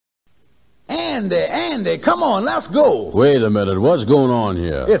Andy, come on, let's go. Wait a minute. What's going on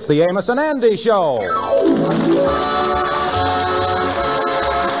here? It's the Amos and Andy Show.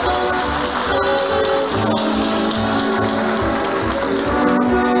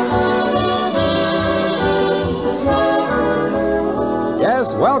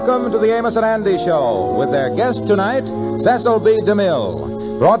 Yes, welcome to the Amos and Andy Show with their guest tonight, Cecil B.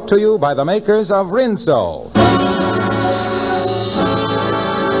 DeMille, brought to you by the makers of Rinso.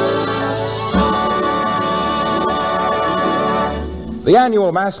 The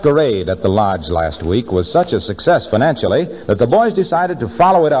annual masquerade at the lodge last week was such a success financially that the boys decided to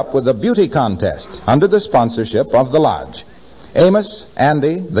follow it up with a beauty contest under the sponsorship of the lodge. Amos,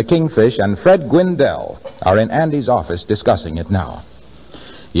 Andy, the Kingfish, and Fred Gwindell are in Andy's office discussing it now.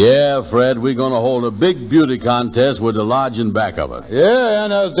 Yeah, Fred, we're going to hold a big beauty contest with the lodge in back of it. Yeah,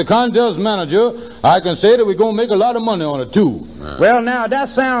 and as the contest manager, I can say that we're going to make a lot of money on it, too. Well, now, that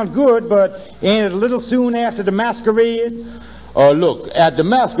sounds good, but ain't it a little soon after the masquerade? Look, at the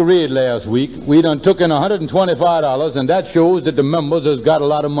masquerade last week, we done took in $125, and that shows that the members has got a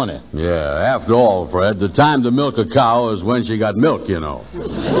lot of money. Yeah, after all, Fred, the time to milk a cow is when she got milk, you know.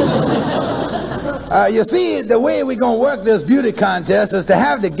 You see, the way we're going to work this beauty contest is to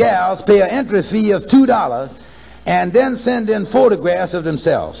have the gals pay an entry fee of $2 and then send in photographs of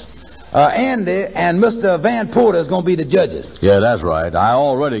themselves. Andy and Mr. Van Porter is going to be the judges. Yeah, that's right. I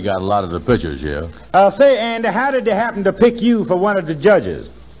already got a lot of the pictures here. Say, Andy, how did they happen to pick you for one of the judges?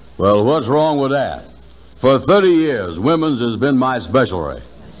 Well, what's wrong with that? For 30 years, women's has been my specialty.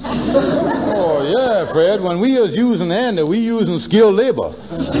 Oh, yeah, Fred. When we was using Andy, we using skilled labor.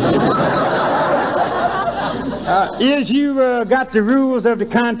 Is you got the rules of the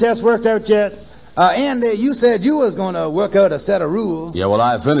contest worked out yet? Andy, you said you was going to work out a set of rules. Yeah, well,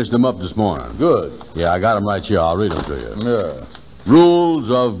 I finished them up this morning. Good. Yeah, I got them right here. I'll read them to you. Yeah.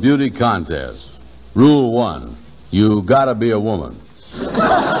 Rules of beauty contest. Rule 1, you gotta be a woman.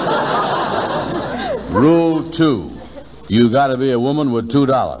 Rule 2, you gotta be a woman with $2.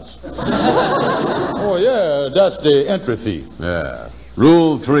 Oh, yeah, that's the entry fee. Yeah.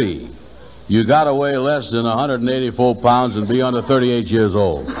 Rule 3, you gotta weigh less than 184 pounds and be under 38 years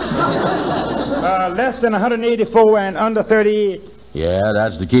old. Less than 184 and under 38. Yeah,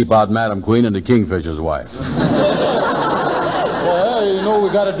 that's to keep out Madam Queen and the Kingfisher's wife. Yeah, you know, we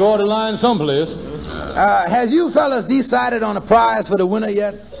got to draw the line someplace. Has you fellas decided on a prize for the winner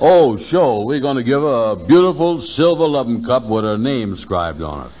yet? Oh, sure. We're going to give her a beautiful silver loving cup with her name inscribed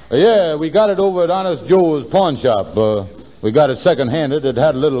on it. Yeah, we got it over at Honest Joe's pawn shop. We got it second-handed. It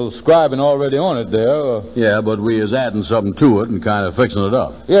had a little scribing already on it there. Yeah, but we is adding something to it and kind of fixing it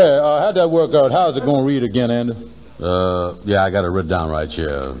up. Yeah, how'd that work out? How's it going to read again, Andy? Yeah, I got it written down right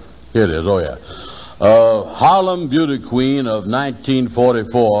here. Here it is. Oh, yeah. Harlem Beauty Queen of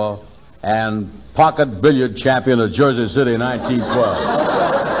 1944 and Pocket Billiard Champion of Jersey City 1912.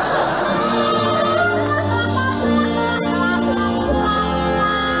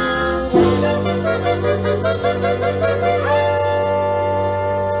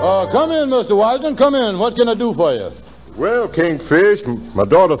 Come in, Mr. Wiseman. Come in. What can I do for you? Well, Kingfish, my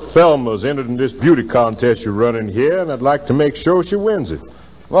daughter Thelma's entered in this beauty contest you're running here, and I'd like to make sure she wins it.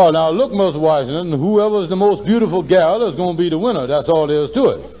 Well, now, look, Mr. Wiseman, whoever's the most beautiful gal is going to be the winner. That's all there is to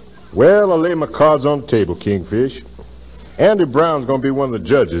it. Well, I'll lay my cards on the table, Kingfish. Andy Brown's going to be one of the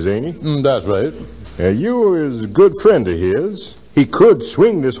judges, ain't he? That's right. You is a good friend of his. He could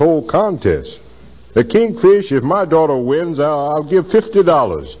swing this whole contest. Kingfish, if my daughter wins, I'll give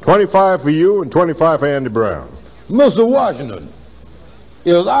 $50. 25 for you and 25 for Andy Brown. Mr. Washington,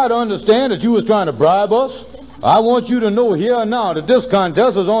 is I to understand that you was trying to bribe us? I want you to know here and now that this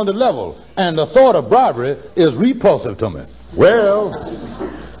contest is on the level, and the thought of bribery is repulsive to me. Well,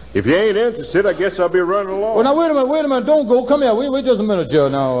 if you ain't interested, I guess I'll be running along. Well, now, wait a minute. Don't go. Come here. Wait just a minute, here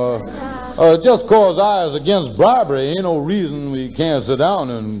now. Just cause I is against bribery ain't no reason we can't sit down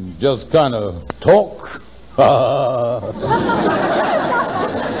and just kind of talk.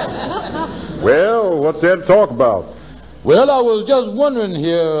 Well, what's there to talk about? Well, I was just wondering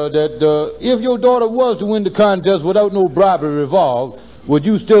here that if your daughter was to win the contest without no bribery involved, would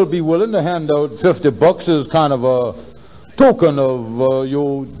you still be willing to hand out $50 as kind of a token of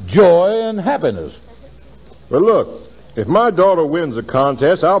your joy and happiness? Well, look, if my daughter wins the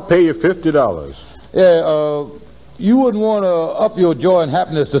contest, I'll pay you $50. Yeah, you wouldn't want to up your joy and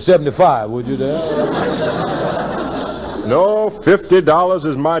happiness to 75, would you there? No, $50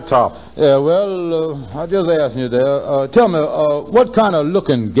 is my top. Yeah, well, I just asking you there. Tell me, what kind of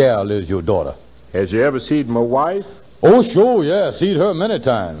looking gal is your daughter? Has you ever seen my wife? Oh, sure, yeah. Seen her many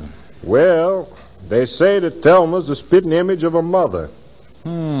times. Well, they say that Thelma's the spitting image of her mother.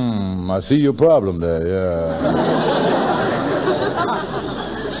 I see your problem there, yeah.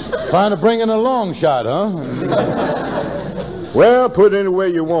 Trying to bring in a long shot, huh? Well, put it any way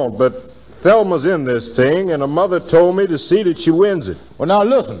you want, but Thelma's in this thing, and her mother told me to see that she wins it. Well, now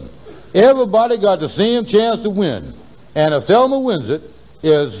listen. Everybody got the same chance to win. And if Thelma wins it,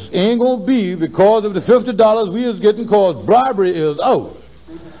 it ain't going to be because of the $50 we is getting, because bribery is out.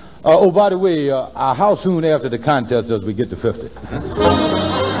 Oh, by the way, how soon after the contest does we get to 50?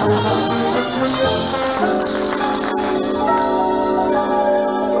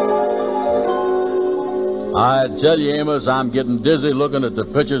 I tell you, Amos, I'm getting dizzy looking at the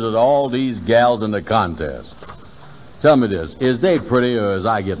pictures of all these gals in the contest. Tell me this, is they pretty or is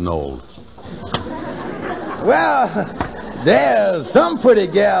I getting old? Well, there's some pretty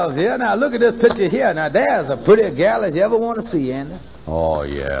gals here. Now, look at this picture here. Now, there's a prettier gal as you ever want to see, Andy. Oh,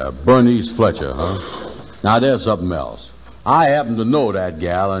 yeah, Bernice Fletcher, huh? Now, there's something else. I happen to know that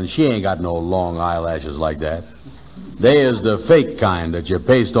gal, and she ain't got no long eyelashes like that. They is the fake kind that you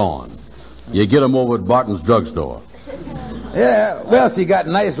paste on. You get 'em over at Barton's drugstore. Yeah, well, she got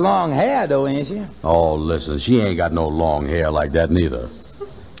nice long hair, though, ain't she? Oh, listen, she ain't got no long hair like that neither.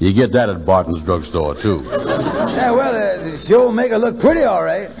 You get that at Barton's drugstore, too. Yeah, well, she'll make her look pretty, all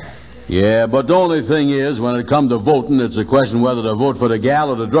right. Yeah, but the only thing is, when it comes to voting, it's a question whether to vote for the gal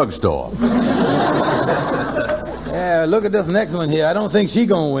or the drugstore. Yeah, look at this next one here. I don't think she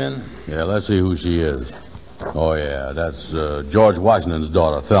gonna win. Yeah, let's see who she is. Oh, yeah, that's George Washington's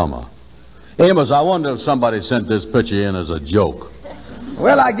daughter, Thelma. Amos, I wonder if somebody sent this picture in as a joke.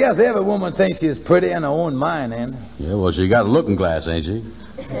 Well, I guess every woman thinks she's pretty in her own mind, Andy. Yeah, well, she got a looking glass, ain't she?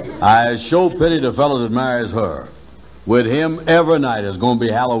 I sure pity the fellow that marries her. With him, every night is going to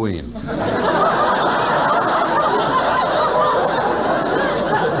be Halloween. Yeah,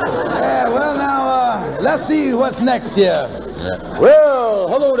 well, now, let's see what's next here. Yeah. Well,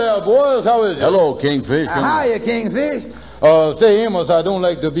 hello there, boys. How is it? Hello, Kingfish. Hiya, Kingfish. Say, Amos, I don't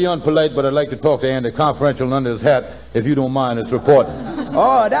like to be unpolite, but I'd like to talk to Andy confidential under his hat, if you don't mind. It's reporting.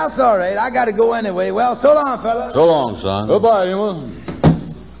 Oh, that's all right. I got to go anyway. Well, so long, fella. So long, son. Goodbye, Amos.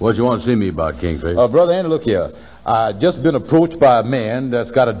 What you want to see me about, Kingfish? Brother Andy, look here. I just been approached by a man that's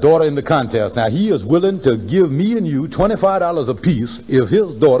got a daughter in the contest. Now, he is willing to give me and you $25 apiece if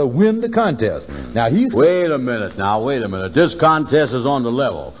his daughter win the contest. Now, he's... Wait a minute now, wait a minute. This contest is on the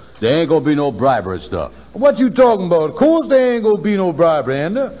level. There ain't going to be no bribery stuff. What you talking about? Of course there ain't going to be no bribery,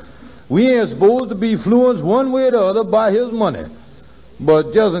 Andy. We ain't supposed to be influenced one way or the other by his money.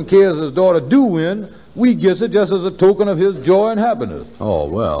 But just in case his daughter do win, we gets it just as a token of his joy and happiness. Oh,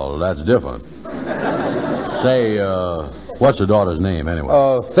 well, that's different. Say, what's the daughter's name,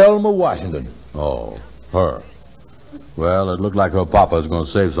 anyway? Thelma Washington. Oh, her. Well, it looked like her papa's going to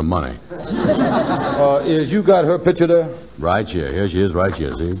save some money. Is you got her picture there? Right here. Here she is, right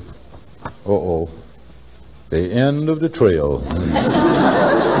here, see? Uh-oh. The end of the trail.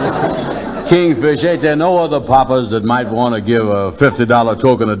 Kingfish, ain't there no other papas that might want to give a $50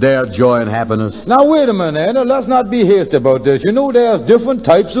 token of their joy and happiness? Now, wait a minute, Anna. Let's not be hasty about this. You know there's different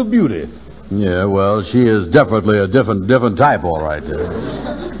types of beauty. Yeah, well, she is definitely a different type, all right.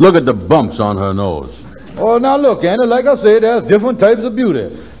 Look at the bumps on her nose. Oh, now look, Anna, like I said, there's different types of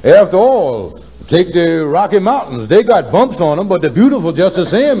beauty. After all, take the Rocky Mountains. They got bumps on them, but they're beautiful just the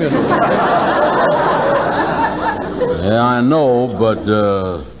same, you know. Yeah, I know, but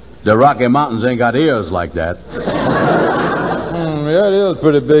the Rocky Mountains ain't got ears like that. Yeah, it is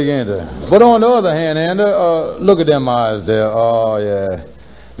pretty big, ain't it? But on the other hand, Anna, look at them eyes there. Oh, yeah.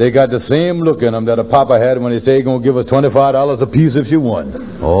 They got the same look in them that a papa had when he said he's going to give us $25 apiece if she won.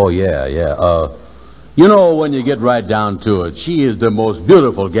 Oh, yeah. You know, when you get right down to it, she is the most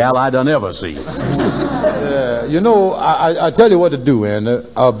beautiful gal I done ever see. You know, I tell you what to do, Anna.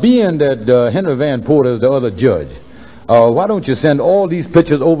 Being that Henry Van Porter is the other judge, why don't you send all these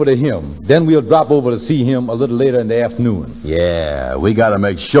pictures over to him? Then we'll drop over to see him a little later in the afternoon. Yeah, we got to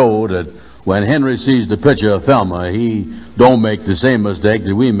make sure that when Henry sees the picture of Thelma, he don't make the same mistake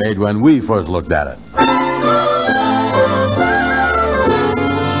that we made when we first looked at it.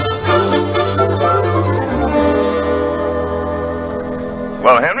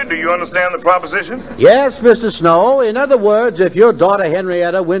 Well, Henry, do you understand the proposition? Yes, Mr. Snow. In other words, if your daughter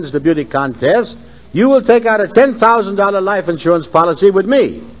Henrietta wins the beauty contest, you will take out a $10,000 life insurance policy with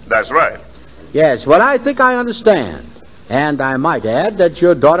me. That's right. Yes, well, I think I understand. And I might add that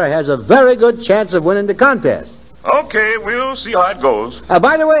your daughter has a very good chance of winning the contest. Okay, we'll see how it goes.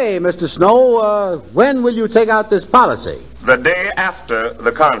 By the way, Mr. Snow, when will you take out this policy? The day after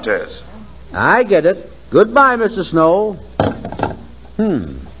the contest. I get it. Goodbye, Mr. Snow.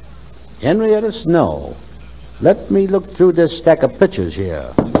 Henrietta Snow. Let me look through this stack of pictures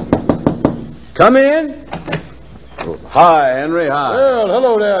here. Come in. Hi, Henry. Hi. Well,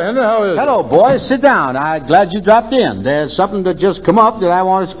 hello there, Henry. How is Hello, boys. Sit down. I'm glad you dropped in. There's something that just come up that I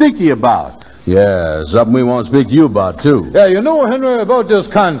want to speak to you about. Yeah, something we want to speak to you about, too. it? Yeah, you know, Henry, about this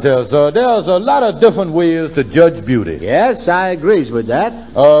contest, there's a lot of different ways to judge beauty. Yes, I agrees with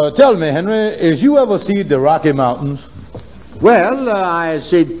that. Tell me, Henry, is you ever seen the Rocky Mountains? Well, I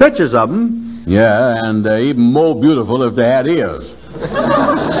seen pictures of them. Yeah, and even more beautiful if they had ears.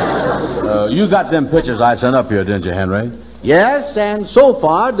 You got them pictures I sent up here, didn't you, Henry? Yes, and so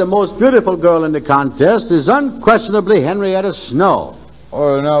far, the most beautiful girl in the contest is unquestionably Henrietta Snow.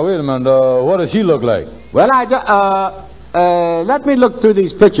 Oh, now, wait a minute. What does she look like? Well, let me look through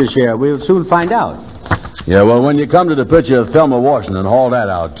these pictures here. We'll soon find out. Yeah, well, when you come to the picture of Thelma Washington, haul that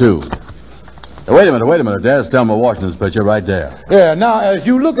out, too. Wait a minute. There's Thelma Washington's picture right there. Yeah, now, as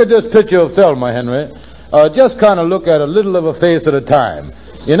you look at this picture of Thelma, Henry, just kind of look at a little of her face at a time.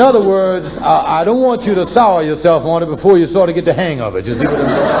 In other words, I don't want you to sour yourself on it before you sort of get the hang of it. You see what I'm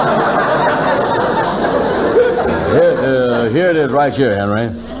saying? Here it is right here,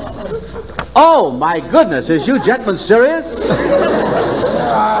 Henry. Oh, my goodness. Is you gentlemen serious?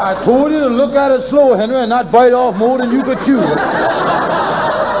 I told you to look at it slow, Henry, and not bite off more than you could chew.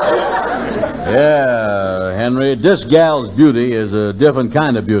 Yeah, Henry, this gal's beauty is a different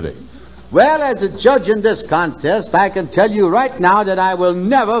kind of beauty. Well, as a judge in this contest, I can tell you right now that I will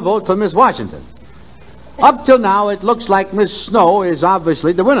never vote for Miss Washington. Up till now, it looks like Miss Snow is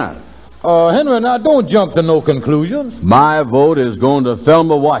obviously the winner. Henry, now don't jump to no conclusions. My vote is going to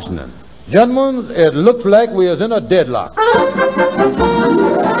Thelma Washington. Gentlemen, it looks like we is in a deadlock.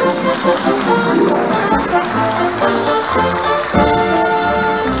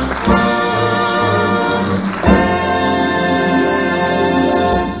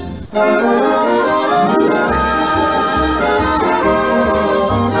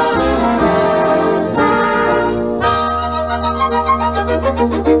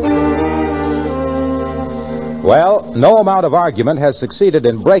 Well, no amount of argument has succeeded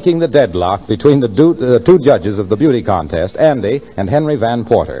in breaking the deadlock between the two judges of the beauty contest, Andy and Henry Van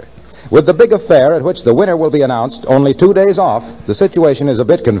Porter. With the big affair at which the winner will be announced only 2 days off, the situation is a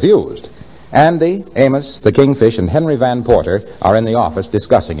bit confused. Andy, Amos, the Kingfish, and Henry Van Porter are in the office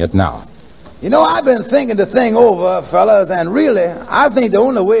discussing it now. You know, I've been thinking the thing over, fellas, and really, I think the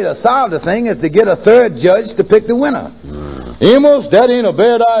only way to solve the thing is to get a third judge to pick the winner. Amos, that ain't a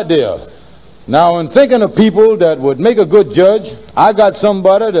bad idea. Now, in thinking of people that would make a good judge, I got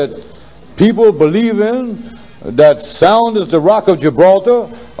somebody that people believe in, that's sound as the rock of Gibraltar,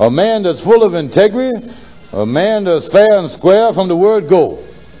 a man that's full of integrity, a man that's fair and square from the word go.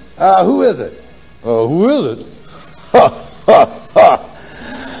 Who is it? Who is it? Ha, ha, ha.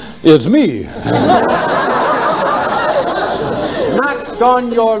 It's me. Not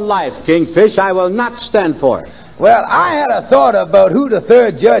on your life, Kingfish. I will not stand for it. Well, I had a thought about who the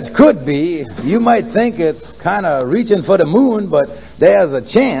third judge could be. You might think it's kind of reaching for the moon, but there's a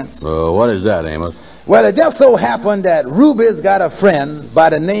chance. What is that, Amos? Well, it just so happened that Ruby's got a friend by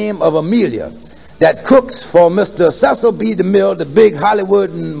the name of Amelia that cooks for Mr. Cecil B. DeMille, the big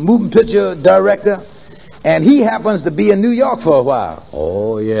Hollywood and moving picture director, and he happens to be in New York for a while.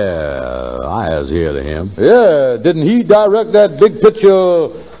 Oh, yeah. I was here to him. Yeah, didn't he direct that big picture,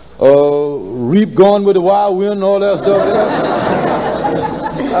 Reap Gone with the Wild Wind and all that stuff?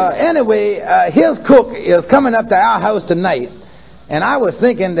 Anyway, his cook is coming up to our house tonight, and I was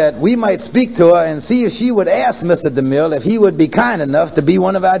thinking that we might speak to her and see if she would ask Mr. DeMille if he would be kind enough to be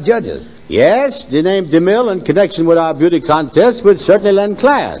one of our judges. Yes, the name DeMille in connection with our beauty contest would certainly lend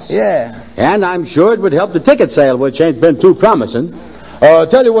class. Yeah. And I'm sure it would help the ticket sale, which ain't been too promising.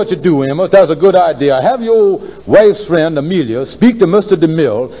 Tell you what you do, Amos. That's a good idea. Have your wife's friend, Amelia, speak to Mr.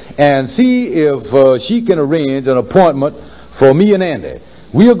 DeMille and see if she can arrange an appointment for me and Andy.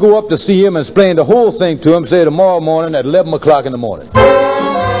 We'll go up to see him and explain the whole thing to him, say tomorrow morning at 11 o'clock in the morning.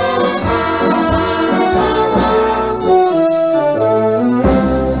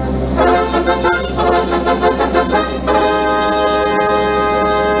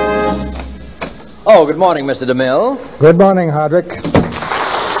 Oh, good morning, Mr. DeMille. Good morning, Hardwick.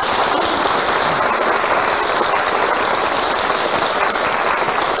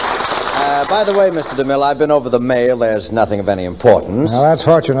 By the way, Mr. DeMille, I've been over the mail. There's nothing of any importance. Now, that's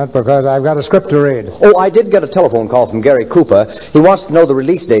fortunate because I've got a script to read. Oh, I did get a telephone call from Gary Cooper. He wants to know the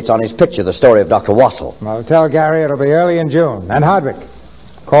release dates on his picture, The Story of Dr. Wassel. I'll tell Gary it'll be early in June. And Hardwick,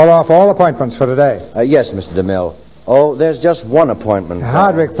 call off all appointments for today. Yes, Mr. DeMille. Oh, there's just one appointment.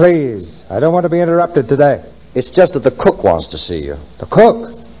 Hardwick, please. I don't want to be interrupted today. It's just that the cook wants to see you. The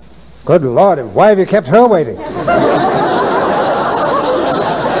cook? Good Lord, why have you kept her waiting?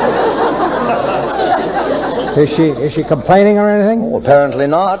 Is she complaining or anything? Oh, apparently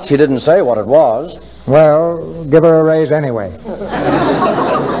not. She didn't say what it was. Well, give her a raise anyway.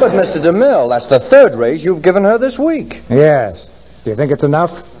 But, Mr. DeMille, that's the third raise you've given her this week. Yes. Do you think it's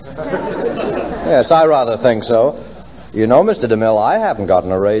enough? Yes, I rather think so. You know, Mr. DeMille, I haven't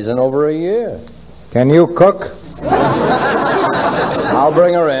gotten a raise in over a year. Can you cook? I'll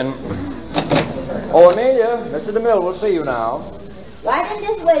bring her in. Oh, Amelia, Mr. DeMille will see you now. Right in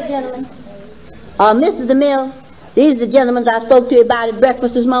this way, gentlemen. Mr. DeMille, these are the gentlemen I spoke to you about at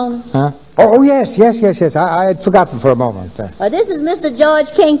breakfast this morning. Huh? Oh, yes. I had forgotten for a moment. This is Mr.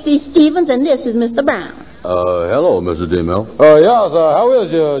 George Kingfish Stevens, and this is Mr. Brown. Hello, Mr. DeMille. Yes, how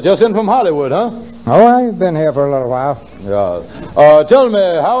is you? Just in from Hollywood, huh? Oh, I've been here for a little while. Yeah. Tell me,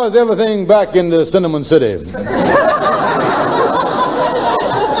 how is everything back in the Cinnamon City?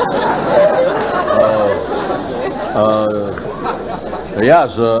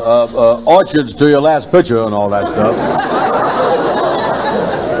 Yes, orchards to your last picture and all that stuff.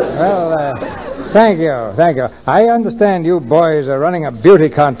 Well, thank you. I understand you boys are running a beauty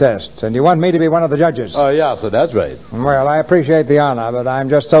contest, and you want me to be one of the judges. Yeah, sir, that's right. Well, I appreciate the honor, but I'm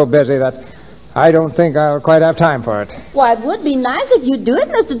just so busy that I don't think I'll quite have time for it. Why, it would be nice if you'd do it,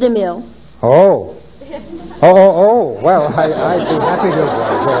 Mr. DeMille. Oh. Well, I'd be happy to.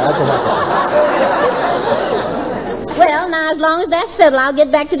 I'd be happy. Well, now, as long as that's settled, I'll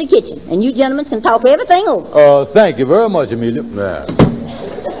get back to the kitchen, and you gentlemen can talk everything over. Thank you very much, Amelia. Yeah.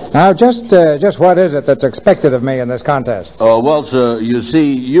 Now, just what is it that's expected of me in this contest? Well, sir, you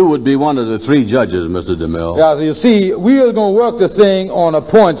see, you would be one of the three judges, Mr. DeMille. Yeah, so you see, we are going to work the thing on a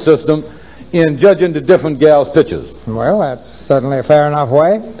point system in judging the different gals' pictures. Well, that's certainly a fair enough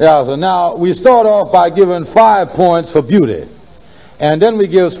way. Yeah, so now we start off by giving 5 points for beauty. And then we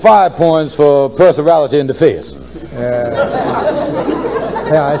give 5 points for personality in the face. Yeah,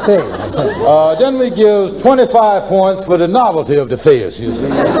 I see. Then we give 25 points for the novelty of the face, you see.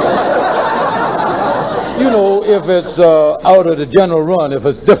 You know, if it's out of the general run, if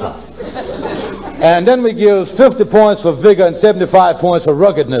it's different. And then we give 50 points for vigor and 75 points for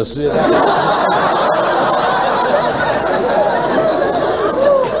ruggedness.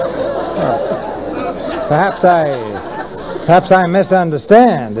 Perhaps I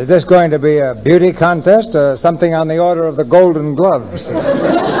misunderstand. Is this going to be a beauty contest or something on the order of the Golden Gloves?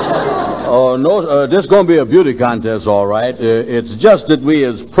 Oh, no, this is going to be a beauty contest, all right. It's just that we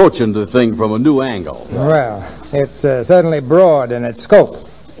is approaching the thing from a new angle. Well, it's certainly broad in its scope.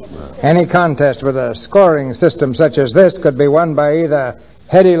 Any contest with a scoring system such as this could be won by either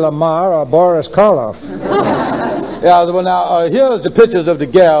Hedy Lamarr or Boris Karloff. Yeah, well, now, here's the pictures of the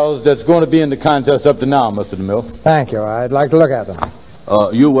gals that's going to be in the contest up to now, Mr. DeMille. Thank you. I'd like to look at them.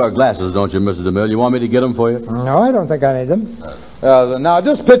 You wear glasses, don't you, Mr. DeMille? You want me to get them for you? No, I don't think I need them. Now,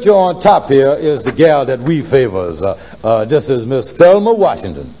 this picture on top here is the gal that we favors. This is Miss Thelma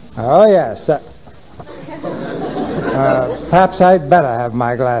Washington. Oh, yes. Perhaps I'd better have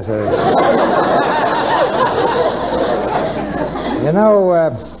my glasses. You know,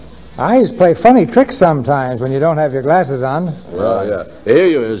 eyes play funny tricks sometimes when you don't have your glasses on. Well, yeah.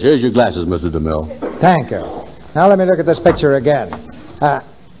 Here's your glasses, Mr. DeMille. Thank you. Now let me look at this picture again.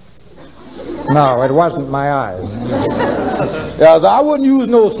 No, it wasn't my eyes. Yeah, so I wouldn't use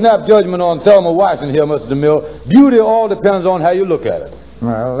no snap judgment on Thelma Washington here, Mr. DeMille. Beauty all depends on how you look at it.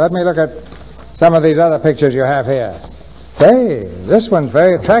 Well, let me look at some of these other pictures you have here. Say, this one's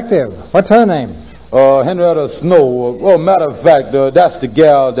very attractive. What's her name? Henrietta Snow. Well, matter of fact, that's the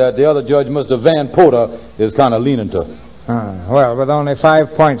gal that the other judge, Mr. Van Porter, is kind of leaning to. Well, with only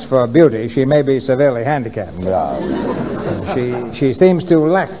 5 points for beauty, she may be severely handicapped. Yeah. She seems to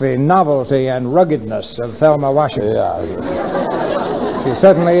lack the novelty and ruggedness of Thelma Washington. Yeah. She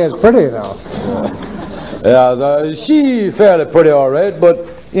certainly is pretty, though. Yeah, she's fairly pretty, all right, but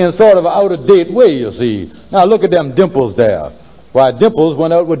in sort of an out-of-date way, you see. Now, look at them dimples there. Why, dimples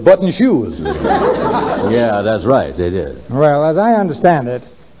went out with button shoes. Yeah, that's right, they did. Well, as I understand it,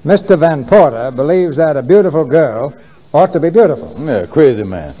 Mr. Van Porter believes that a beautiful girl ought to be beautiful. Yeah, crazy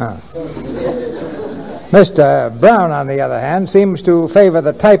man. Mr. Brown, on the other hand, seems to favor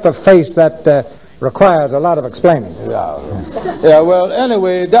the type of face that requires a lot of explaining. Yeah, well,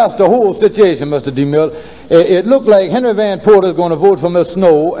 anyway, that's the whole situation, Mr. DeMille. It looked like Henry Van Porter is going to vote for Miss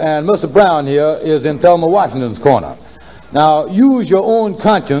Snow, and Mr. Brown here is in Thelma Washington's corner. Now, use your own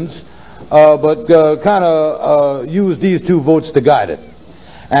conscience, but kind of use these two votes to guide it.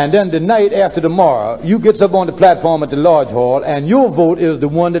 And then the night after tomorrow, you gets up on the platform at the Lodge Hall, and your vote is the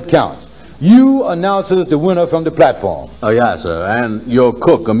one that counts. You announces the winner from the platform. Oh, yes, sir. And your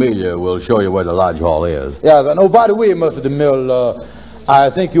cook, Amelia, will show you where the Lodge Hall is. Yeah, and oh, by the way, Mr. DeMille, I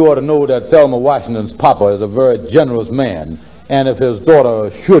think you ought to know that Thelma Washington's papa is a very generous man, and if his daughter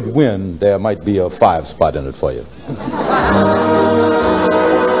should win, there might be a 5 spot in it for you.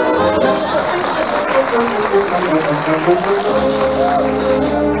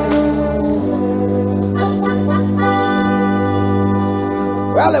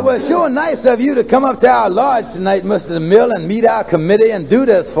 Well, it was sure nice of you to come up to our lodge tonight, Mr. DeMille, and meet our committee and do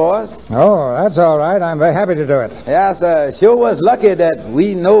this for us. Oh, that's all right. I'm very happy to do it. Yes, sure was lucky that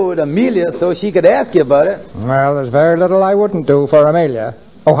we knowed Amelia so she could ask you about it. Well, there's very little I wouldn't do for Amelia.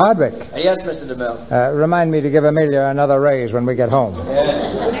 Oh, Hardwick. Yes, Mr. DeMille. Remind me to give Amelia another raise when we get home.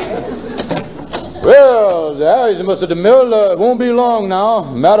 Well, there is Mr. DeMille. It won't be long now.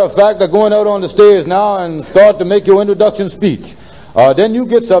 Matter of fact, they're going out on the stage now and start to make your introduction speech. Then you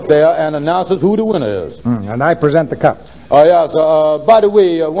gets up there and announces who the winner is. And I present the cup. Yes. By the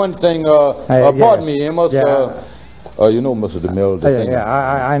way, one thing. Pardon me, Amos. Yeah. You know, Mr. DeMille.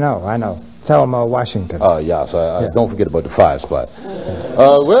 I know. Thelma Washington. Yes. Don't forget about the 5 spot.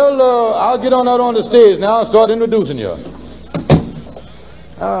 I'll get on out on the stage now and start introducing you.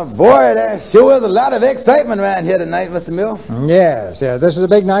 Oh, boy, there sure is a lot of excitement around here tonight, Mr. Mill. Yes. This is a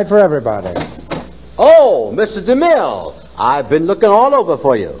big night for everybody. Oh, Mr. DeMille. I've been looking all over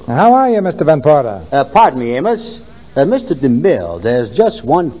for you. How are you, Mr. Van Porter? Pardon me, Amos. Mr. DeMille, there's just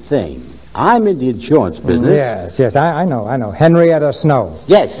one thing. I'm in the insurance business. Yes, I know. Henrietta Snow.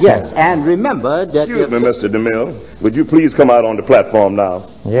 Yes. And remember that... Excuse me, Mr. DeMille. Would you please come out on the platform now?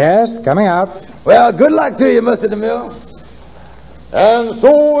 Yes, coming out. Well, good luck to you, Mr. DeMille. And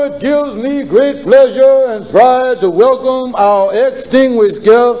so it gives me great pleasure and pride to welcome our extinguished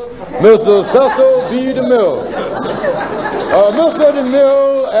guest, Mr. Cecil B. DeMille. Mr.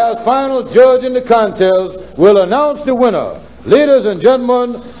 DeMille, as final judge in the contest, will announce the winner. Ladies and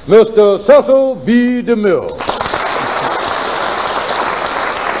gentlemen, Mr. Cecil B. DeMille.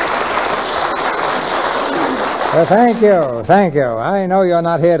 Well, thank you. I know you're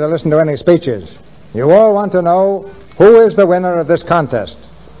not here to listen to any speeches. You all want to know who is the winner of this contest.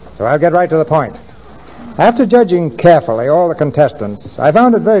 So I'll get right to the point. After judging carefully all the contestants, I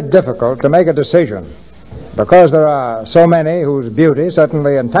found it very difficult to make a decision because there are so many whose beauty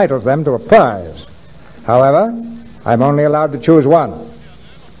certainly entitles them to a prize. However, I'm only allowed to choose one.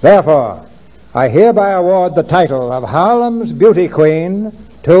 Therefore, I hereby award the title of Harlem's Beauty Queen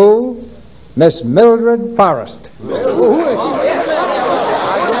to Miss Mildred Forrest. Who is she?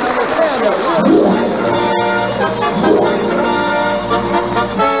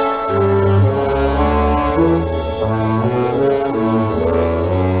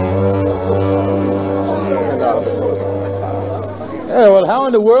 Well, how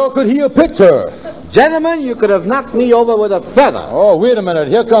in the world could he have picked her? Gentlemen, you could have knocked me over with a feather. Oh, wait a minute.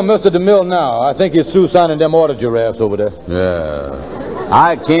 Here comes Mr. DeMille now. I think he's through signing them order giraffes over there. Yeah.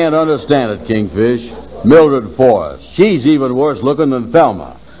 I can't understand it, Kingfish. Mildred Forrest. She's even worse looking than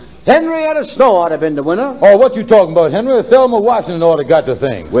Thelma. Henrietta Snow ought to have been the winner. Oh, what you talking about, Henry? Thelma Washington ought to got the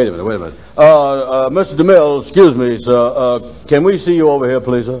thing. Wait a minute. Mr. DeMille, excuse me, sir. Can we see you over here,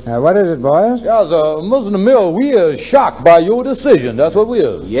 please, sir? What is it, boys? Yes, Mr. DeMille, we are shocked by your decision. That's what we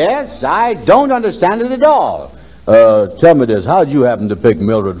is. Yes, I don't understand it at all. Tell me this. How'd you happen to pick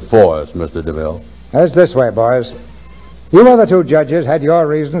Mildred Forrest, Mr. DeMille? It's this way, boys. You other two judges had your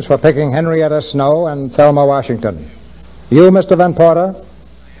reasons for picking Henrietta Snow and Thelma Washington. You, Mr. Van Porter,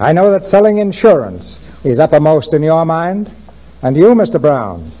 I know that selling insurance is uppermost in your mind. And you, Mr.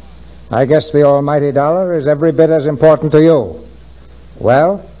 Brown, I guess the almighty dollar is every bit as important to you.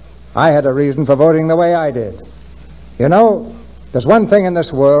 Well, I had a reason for voting the way I did. You know, there's one thing in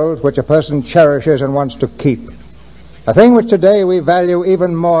this world which a person cherishes and wants to keep. A thing which today we value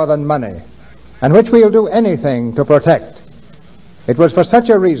even more than money, and which we'll do anything to protect. It was for such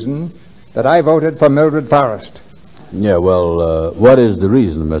a reason that I voted for Mildred Forrest. Yeah, well, what is the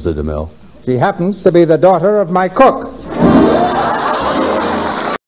reason, Mr. DeMille? She happens to be the daughter of my cook.